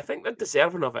 But 2, I think they're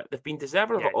deserving of it. They've been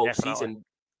deserving of it all season.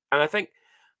 And I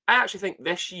actually think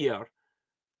this year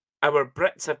our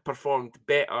Brits have performed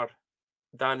better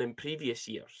than in previous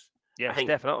years. Yes,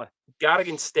 definitely.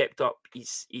 Garrigan stepped up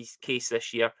his case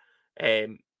this year.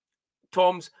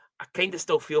 Tom's, I kind of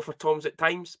still feel for Tom's at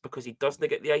times because he doesn't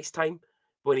get the ice time.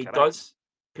 When he does,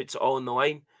 puts it all on the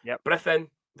line. Yep. Griffin,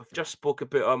 we've just spoke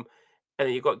about him. And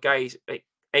then you've got guys like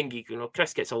Ingy,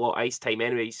 Chris gets a lot of ice time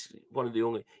anyway.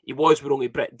 He was our only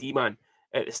Brit D-man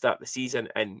at the start of the season.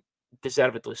 And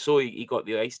deservedly so. He got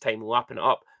the ice time lapping it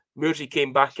up. Mursey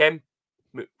came back in.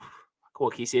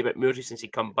 What can you say about Mursey since he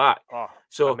come back? Oh,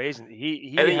 so amazing.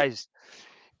 He has.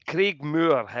 Craig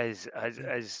Moore has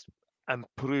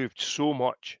improved so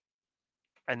much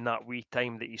in that wee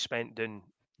time that he spent doing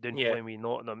playing with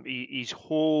Nottingham. His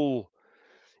whole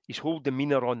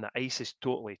demeanour on the ice has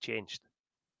totally changed.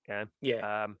 The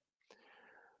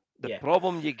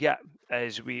problem you get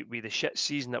is with the shit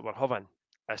season that we're having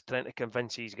is trying to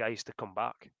convince these guys to come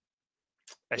back,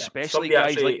 especially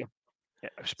guys like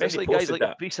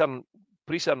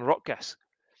Priester and Rutgers.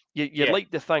 You'd like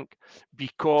to think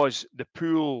because the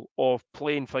pool of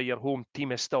playing for your home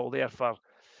team is still there for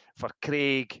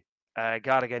Craig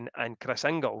Garrigan and Chris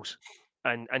Ingalls,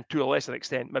 and to a lesser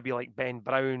extent maybe like Ben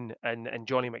Brown and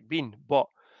Johnny McBean, but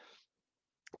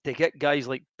to get guys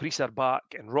like Priester back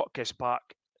and Rutgers back,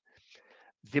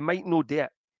 they might not do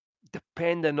it,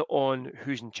 depending on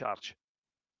who's in charge.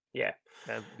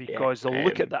 Because they'll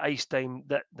look at the ice time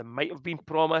that they might have been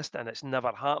promised and it's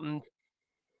never happened.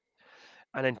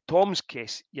 And in Tom's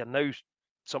case, you're now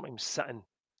sometimes sitting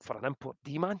for an import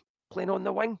D-man playing on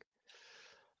the wing.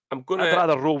 I'd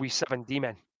rather roll with 7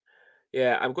 D-men.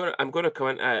 Yeah, I'm gonna come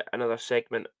into another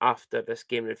segment after this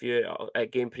game review,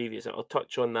 game previews, and I'll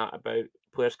touch on that about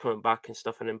players coming back and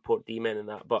stuff and import D-men and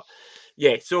that. But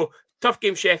yeah, so tough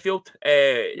game Sheffield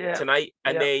tonight,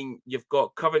 and then you've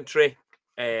got Coventry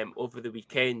over the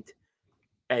weekend,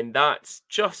 and that's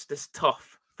just as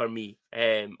tough for me.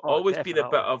 Always definitely been a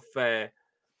bit of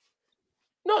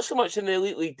not so much in the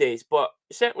Elite League days, but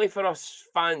certainly for us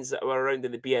fans that were around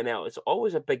in the BNL, it's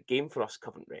always a big game for us,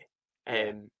 Coventry.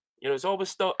 You know, it's always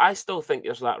still. I still think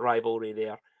there's that rivalry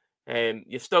there.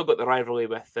 You've still got the rivalry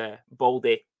with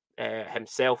Baldy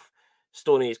himself.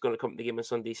 Stoney is going to come to the game on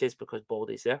Sunday, he says, because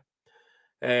Baldy's there.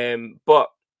 But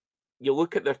you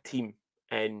look at their team,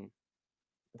 and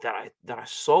they're a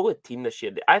solid team this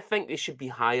year. I think they should be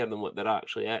higher than what they're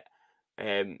actually at.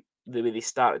 The way they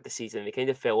started the season, they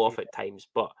kind of fell off at times,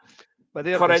 but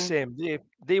they're the same.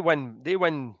 They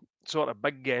win sort of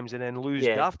big games and then lose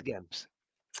daft games.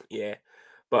 Yeah,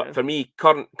 but for me,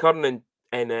 Curran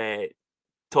and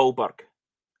Tolberg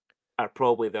are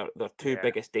probably their two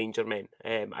biggest danger men.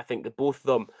 I think that both of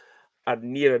them are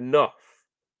near enough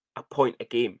a point a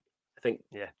game. I think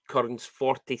Curran's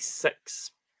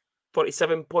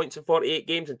 47 points in 48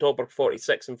 games, and Tolberg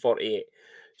 46 and 48.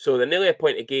 So they're nearly a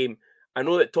point a game. I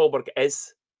know that Tolberg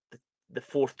is the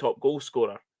 4th top goal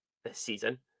scorer this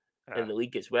season in the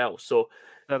league as well. So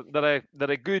they're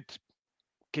a good,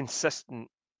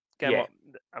 consistent game.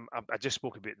 I just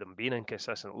spoke about them being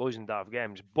inconsistent, losing daft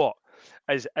games, but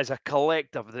as a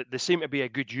collective, they seem to be a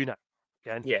good unit.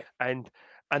 And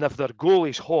if their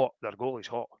goalie's hot, their goalie's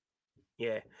hot.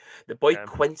 Yeah, the boy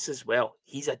Quince as well.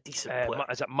 He's a decent player.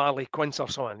 Is it Marley Quince or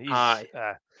something?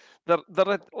 They're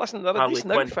a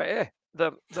decent outfit.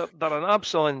 They're an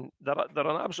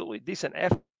absolutely decent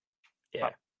effort.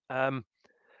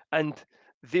 And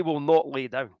they will not lay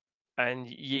down. And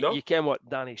you can what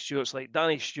Danny Stewart's like.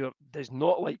 Danny Stewart does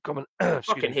not like coming.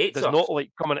 Not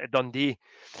like coming to Dundee.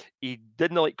 He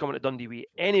didn't like coming to Dundee with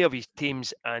any of his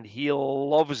teams, and he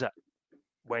loves it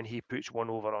when he puts one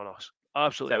over on us.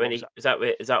 Absolutely. Is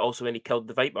that also when he killed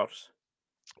the Vipers?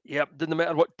 Yep. Didn't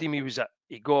matter what team he was at.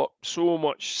 He got so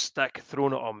much stick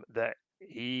thrown at him that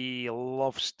he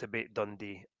loves to beat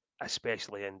Dundee,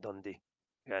 especially in Dundee.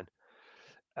 Again.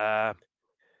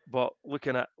 But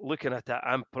looking at it,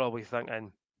 I'm probably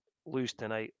thinking lose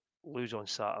tonight, lose on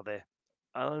Saturday,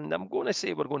 and I'm going to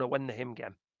say we're going to win the home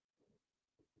game.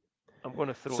 I'm going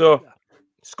to throw it out there.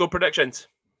 Score predictions.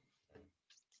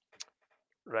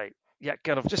 Right. Yeah,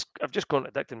 I've just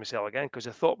contradicted myself again because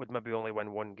I thought we'd maybe only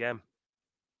win one game.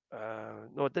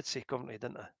 No, I did say Coventry,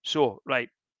 didn't I? So, right,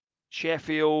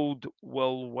 Sheffield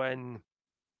will win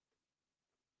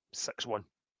 6-1.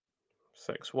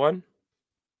 6-1.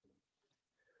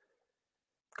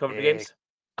 Coventry games?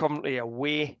 Coventry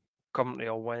away. Coventry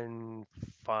will win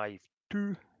 5-2.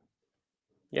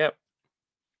 Yep.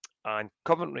 And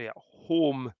Coventry at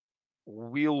home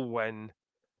will win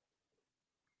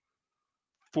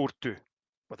 4-2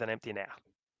 with an empty net.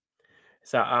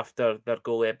 Is that after their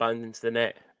goalie abandons the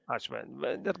net? That's when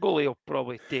their goalie will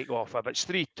probably take off. If it's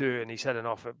 3-2 and he's heading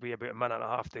off, it'll be about a minute and a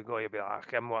half to go. He'll be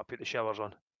like, I'm going to put the showers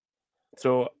on.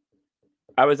 So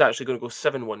I was actually going to go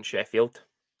 7-1 Sheffield.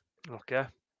 Okay.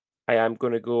 I am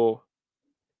going to go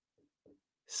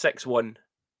 6-1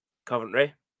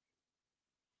 Coventry.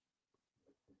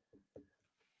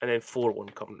 And then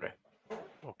 4-1 Coventry.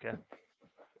 Okay.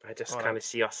 I just kind of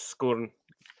see us scoring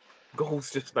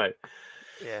goals just now.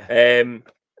 Yeah. The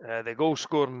goal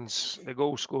scoring's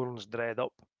dried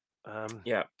up.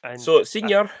 And so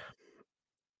Senior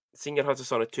has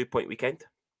us on a 2-point weekend.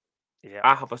 Yeah,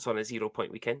 I have us on a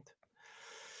 0-point weekend.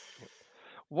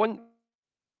 One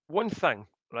thing,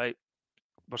 right?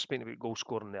 We're speaking about goal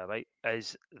scoring there, right?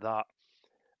 Is that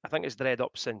I think it's dread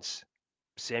up since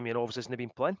Semyonovs hasn't been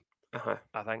playing.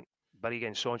 I think Barriga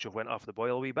and Sonchev went off the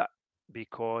boil a wee bit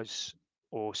because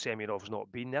Semyonov's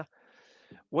not been there.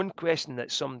 One question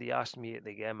that somebody asked me at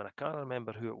the game, and I can't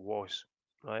remember who it was,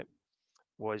 right,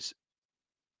 was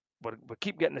we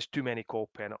keep getting this too many call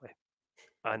penalty.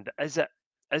 And is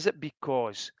it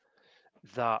because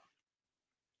that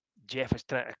Jeff is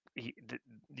trying to,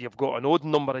 you've got an odd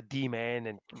number of D men,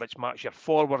 and which makes your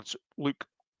forwards look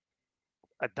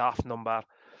a daft number,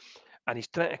 and he's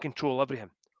trying to control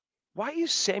everything. Why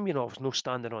is Semyonovs no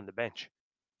standing on the bench?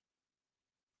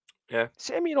 Yeah.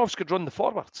 Semyonovs could run the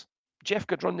forwards. Jeff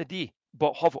could run the D,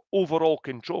 but have overall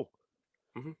control.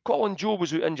 Colin Joe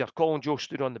was out injured. Colin Joe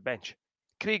stood on the bench.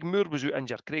 Craig Moore was out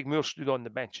injured. Craig Moore stood on the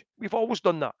bench. We've always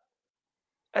done that.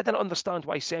 I didn't understand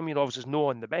why Semyonovs is no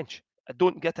on the bench. I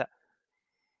don't get it.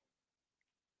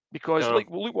 Because look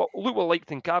what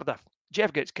liked in Cardiff.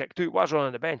 Jeff gets kicked out. Why's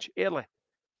on the bench early?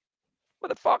 What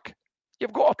the fuck?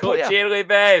 You've got a player. Coach Early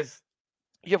Bev.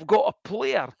 You've got a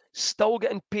player still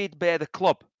getting paid by the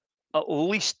club. At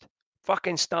least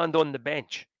fucking stand on the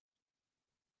bench.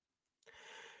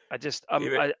 I didn't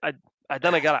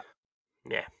get it.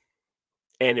 Yeah.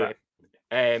 Anyway,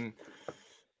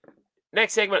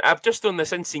 next segment. I've just done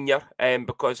this in Senior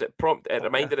because it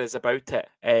reminded us about it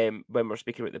when we're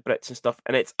speaking about the Brits and stuff,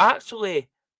 and it's actually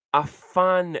a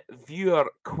fan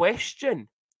viewer question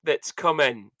that's come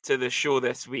in to the show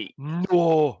this week.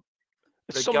 No.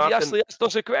 Somebody actually asked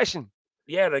us a question.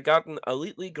 Yeah, regarding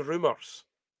Elite League rumours.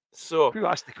 So who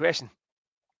asked the question?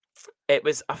 It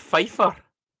was a Fifer.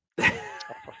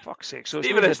 Oh, for fuck's sake! So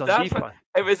it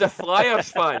was a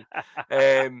Flyers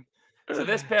fan. So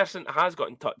this person has got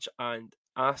in touch and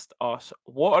asked us,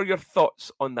 "What are your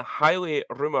thoughts on the highly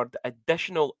rumoured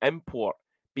additional import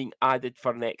being added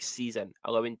for next season,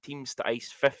 allowing teams to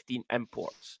ice 15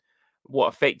 imports? What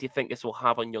effect do you think this will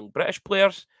have on young British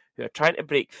players who are trying to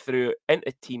break through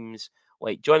into teams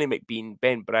like Johnny McBean,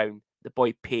 Ben Brown, the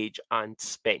boy Page, and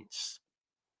Spence?"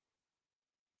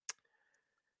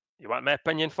 You want my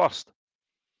opinion first?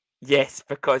 Yes,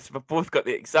 because we've both got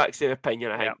the exact same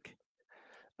opinion, I think.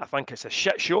 I think it's a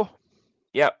shit show.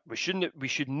 Yep. We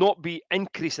should not be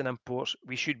increasing imports.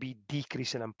 We should be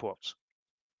decreasing imports.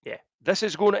 Yeah. This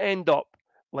is going to end up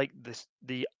like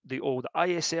the old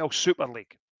ISL Super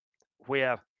League,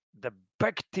 where the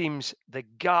big teams, the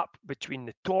gap between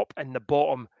the top and the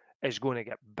bottom is going to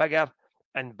get bigger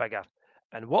and bigger.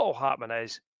 And what will happen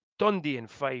is Dundee and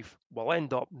Fife will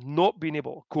end up not being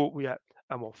able to cope with it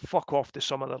and will fuck off to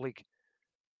some other league.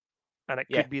 And it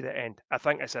could be the end. I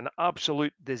think it's an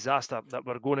absolute disaster that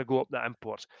we're going to go up the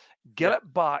imports. Get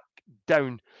it back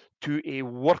down to a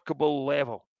workable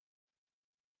level.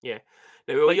 Yeah.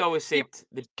 Now, we always said...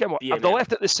 If they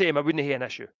left it the same, I wouldn't have an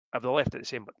issue. If they left it the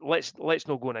same, but let's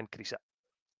not go and increase it.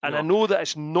 And I know that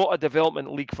it's not a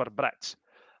development league for Brits.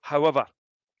 However,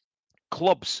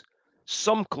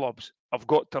 some clubs have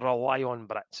got to rely on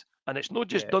Brits. And it's not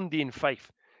just Dundee and Fife.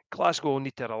 Glasgow will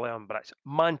need to rely on Brits.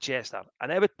 Manchester, and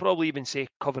I would probably even say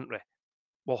Coventry,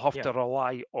 will have to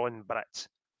rely on Brits.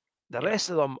 The rest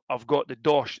of them have got the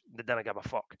dosh. They didn't give a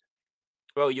fuck.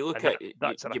 Well, you look at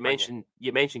you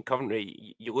mentioned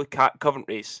Coventry. You look at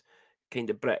Coventry's kind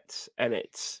of Brits, and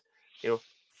it's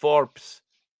Forbes,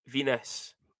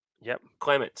 Venus,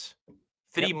 Clements,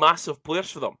 three massive players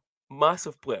for them.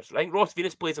 Massive players. I think Ross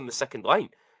Venus plays on the second line.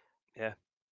 Yeah.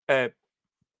 And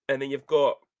then you've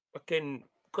got fucking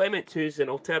Clement, who's an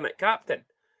alternate captain.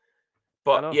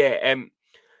 But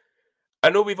I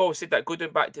know we've always said that. Go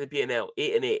down back to the BNL,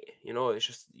 8 and 8. It's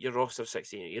just your roster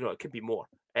 16. It could be more.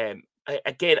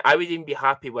 Again, I would even be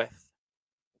happy with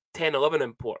 10, 11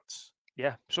 imports.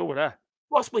 Yeah, so would I.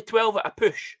 Possibly 12 at a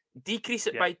push. Decrease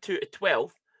it by 2 to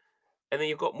 12, and then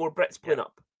you've got more Brits playing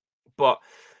up. But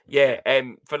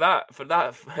for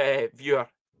that viewer,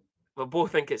 we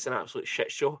both think it's an absolute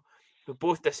shit show. We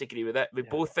both disagree with it. We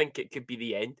both think it could be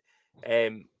the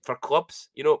end. For clubs,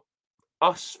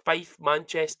 us, Fife,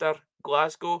 Manchester,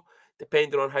 Glasgow,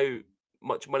 depending on how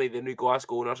much money the new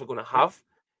Glasgow owners are going to have,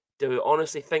 do we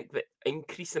honestly think that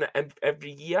increasing it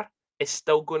every year is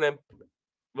still we're going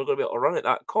to be able to run at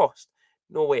that cost?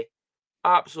 No way.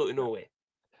 Absolutely no way.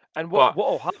 And what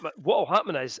will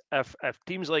happen is if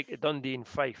teams like Dundee and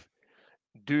Fife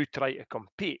do try to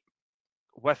compete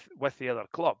with the other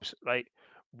clubs, right?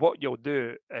 What you'll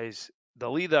do is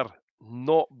they'll either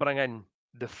not bring in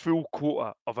the full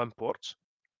quota of imports,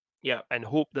 Yeah. and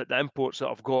hope that the imports that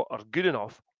I've got are good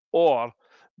enough, or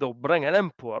they'll bring in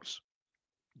imports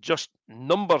just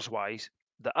numbers-wise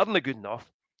that aren't good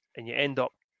enough, and you end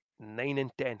up 9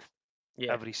 and 10th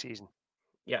every season.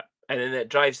 Yeah, and then it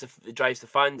drives the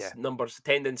fans, Yeah. numbers,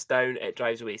 attendance down. It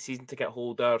drives away season ticket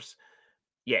holders.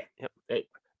 Yeah, Yep.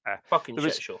 Fucking there shit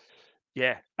was- show.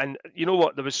 Yeah, and you know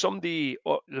what? There was somebody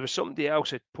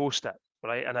else had posted,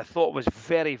 right, and I thought it was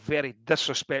very, very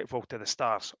disrespectful to the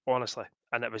Stars, honestly.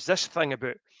 And it was this thing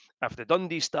about if the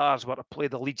Dundee Stars were to play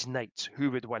the Leeds Knights, who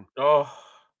would win? Oh,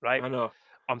 Right? I know.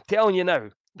 I'm telling you now,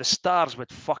 the Stars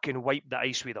would fucking wipe the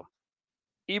ice with them.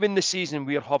 Even the season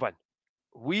we're having,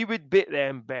 we would beat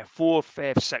them by 4,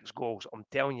 5, 6 goals. I'm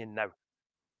telling you now.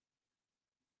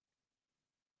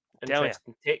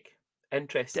 Interesting take.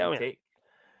 Interesting take.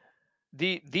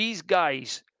 These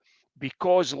guys,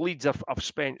 because Leeds have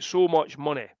spent so much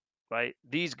money, right?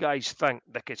 These guys think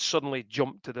they could suddenly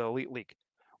jump to the Elite League.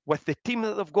 With the team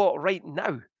that they've got right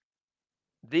now,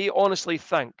 they honestly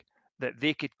think that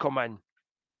they could come in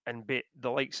and beat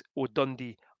the likes of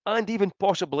Dundee and even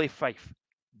possibly Fife.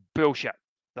 Bullshit.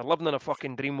 They're living in a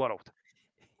fucking dream world.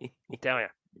 I'm telling you.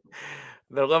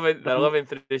 They're living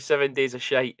through 7 days of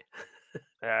shite.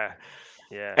 Yeah.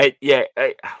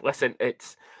 Listen,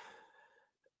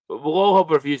 we'll all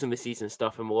have reviews on the season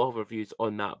stuff, and we'll all have reviews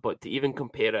on that. But to even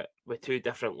compare it with two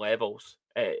different levels,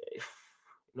 you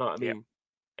know what I mean?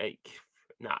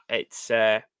 It's.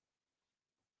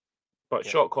 But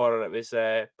shot caller, it was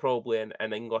probably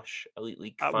an English Elite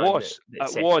League fan.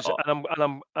 It was, and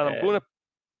I'm going to.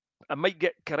 I might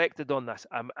get corrected on this.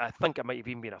 I think I might have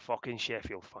even been a fucking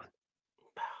Sheffield fan.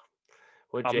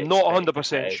 I'm not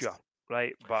 100% sure,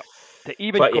 right? But to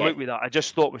even come out with that, I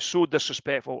just thought was so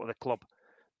disrespectful to the club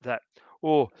that,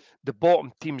 the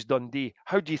bottom team's Dundee.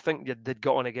 How do you think they'd get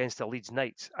on against the Leeds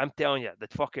Knights? I'm telling you,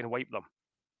 they'd fucking wipe them.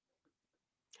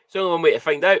 It's only one way to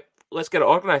find out. Let's get it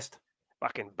organised.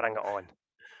 Fucking bring it on.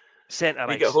 Centre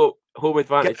ice. You get home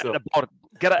advantage, though.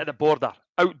 Get it at the border.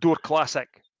 Outdoor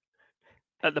classic.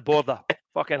 At the border.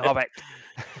 Fucking have it.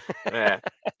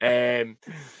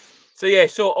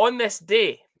 So on this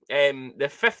day, the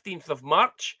 15th of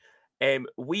March,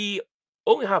 we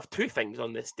only have two things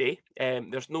on this day.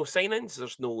 There's no signings,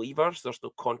 there's no leavers, there's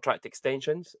no contract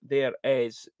extensions, there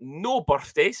is no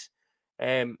birthdays.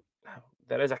 There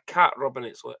is a cat rubbing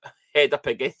its head up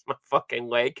against my fucking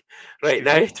leg right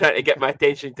now, trying to get my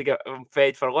attention to get him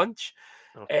fed for lunch.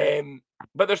 Okay.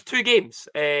 But there's two games.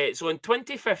 So in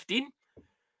 2015,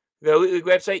 the Elite League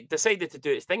website decided to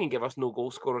do its thing and give us no goal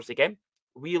scorers again.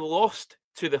 We lost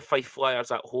to the Fife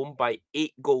Flyers at home by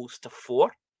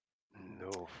 8-4.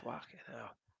 No fucking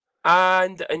hell.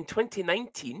 And in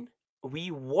 2019, we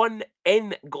won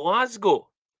in Glasgow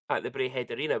at the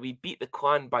Braehead Arena. We beat the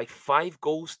Clan by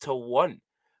 5-1.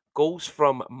 Goals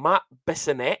from Matt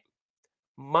Bissonnette,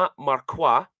 Matt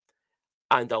Marquis,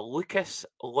 and a Lucas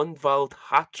Lundvald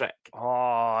hat-trick.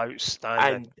 Oh,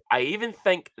 outstanding. And I even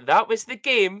think that was the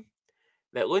game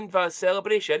that Lundvald's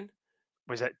celebration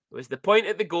was the point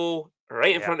at the goal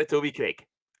right in front of Toby Craig.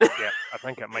 Yeah, I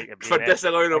think it might have been for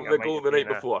disallowing him the goal the night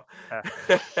before.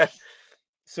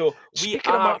 So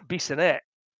speaking of Matt Bissonnette,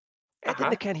 I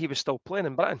didn't think he was still playing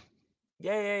in Britain.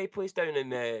 Yeah, he plays down in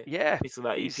basically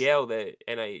that EPL, the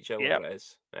NIHL, whatever it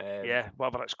is.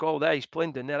 Whatever it's called. He's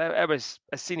playing down there. I've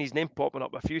seen his name popping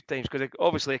up a few times because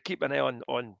obviously I keep an eye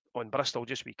on Bristol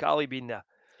just with Cali being there.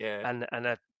 Yeah. And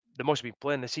they must have been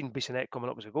playing. They seen Bissonnette coming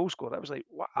up as a goal scorer. I was like,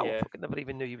 wow, I fucking never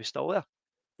even knew he was still there.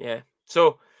 Yeah.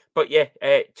 So, but yeah,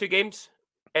 2 games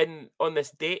on this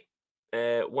date.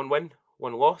 1 win,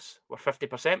 1 loss. We're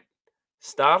 50%.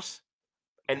 Stars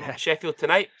in Sheffield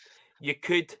tonight. You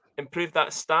could improve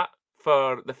that stat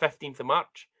for the 15th of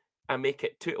March and make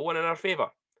it 2-1 in our favour.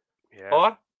 Yeah.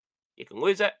 Or you can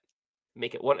lose it,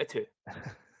 make it 1-2.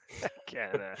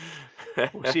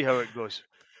 We'll see how it goes.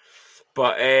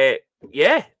 But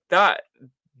that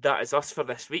is us for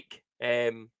this week.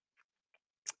 A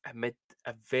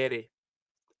very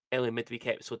early midweek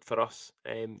episode for us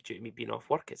due to me being off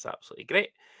work. It's absolutely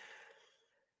great.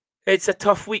 It's a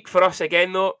tough week for us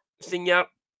again, though. Senior,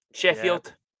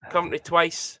 Sheffield, Coventry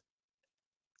twice.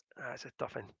 That's a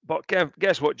tough one. But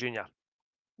guess what, Junior?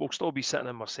 We'll still be sitting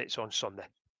in our seats on Sunday.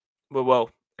 We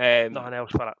will. Nothing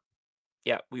else for it.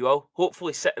 Yeah, we will.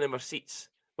 Hopefully sitting in our seats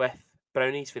with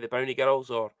brownies for the brownie girls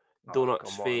or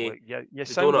donuts for the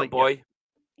donut like boy.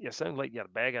 You sound like you're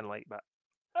begging, but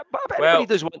everybody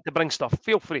does want to bring stuff.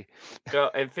 Feel free.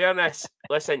 Well, in fairness,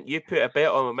 listen, you put a bet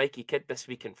on with Mikey Kidd this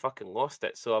week and fucking lost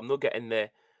it, so I'm not getting the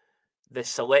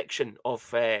selection of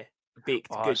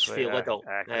baked goods for Lidl.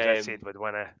 I said we'd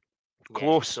win it.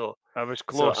 Close. So I was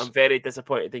close. So I'm very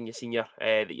disappointed in you, senior,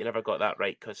 that you never got that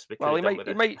right, because we could have done with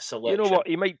a selection. You know what?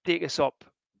 He might take us up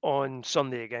on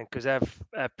Sunday again, because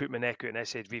I've put my neck out and I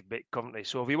said we've beat Coventry.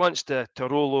 So if he wants to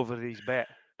roll over his bet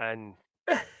and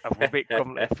if we beat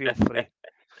Coventry, feel free.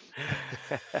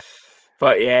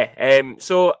 But yeah,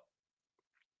 so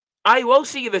I will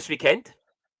see you this weekend.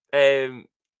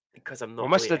 Because I'm not. We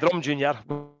missed the drum, Junior.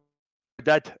 We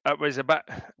did. It was a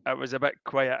bit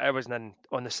quiet. I wasn't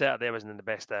on the Saturday. I wasn't in the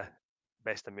best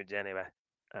of moods anyway.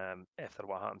 After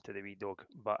what happened to the wee dog,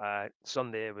 but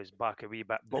Sunday was back a wee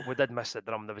bit. But we did miss the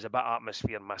drum. There was a bit of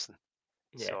atmosphere missing.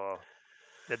 Yeah. So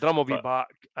the drum will be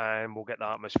back, and we'll get the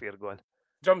atmosphere going.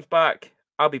 Drum's back.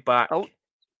 I'll be back.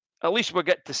 At least we'll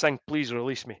get to sing "Please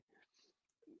Release Me."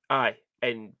 Aye,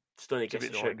 and Stoney gets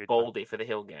to shout Baldy for the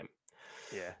Hill game.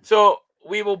 Yeah. So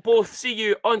we will both see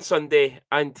you on Sunday,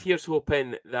 and here's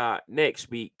hoping that next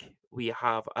week we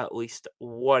have at least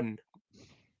one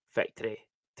victory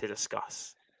to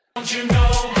discuss. Don't you know,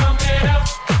 pump it up,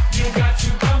 you got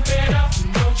to pump it up.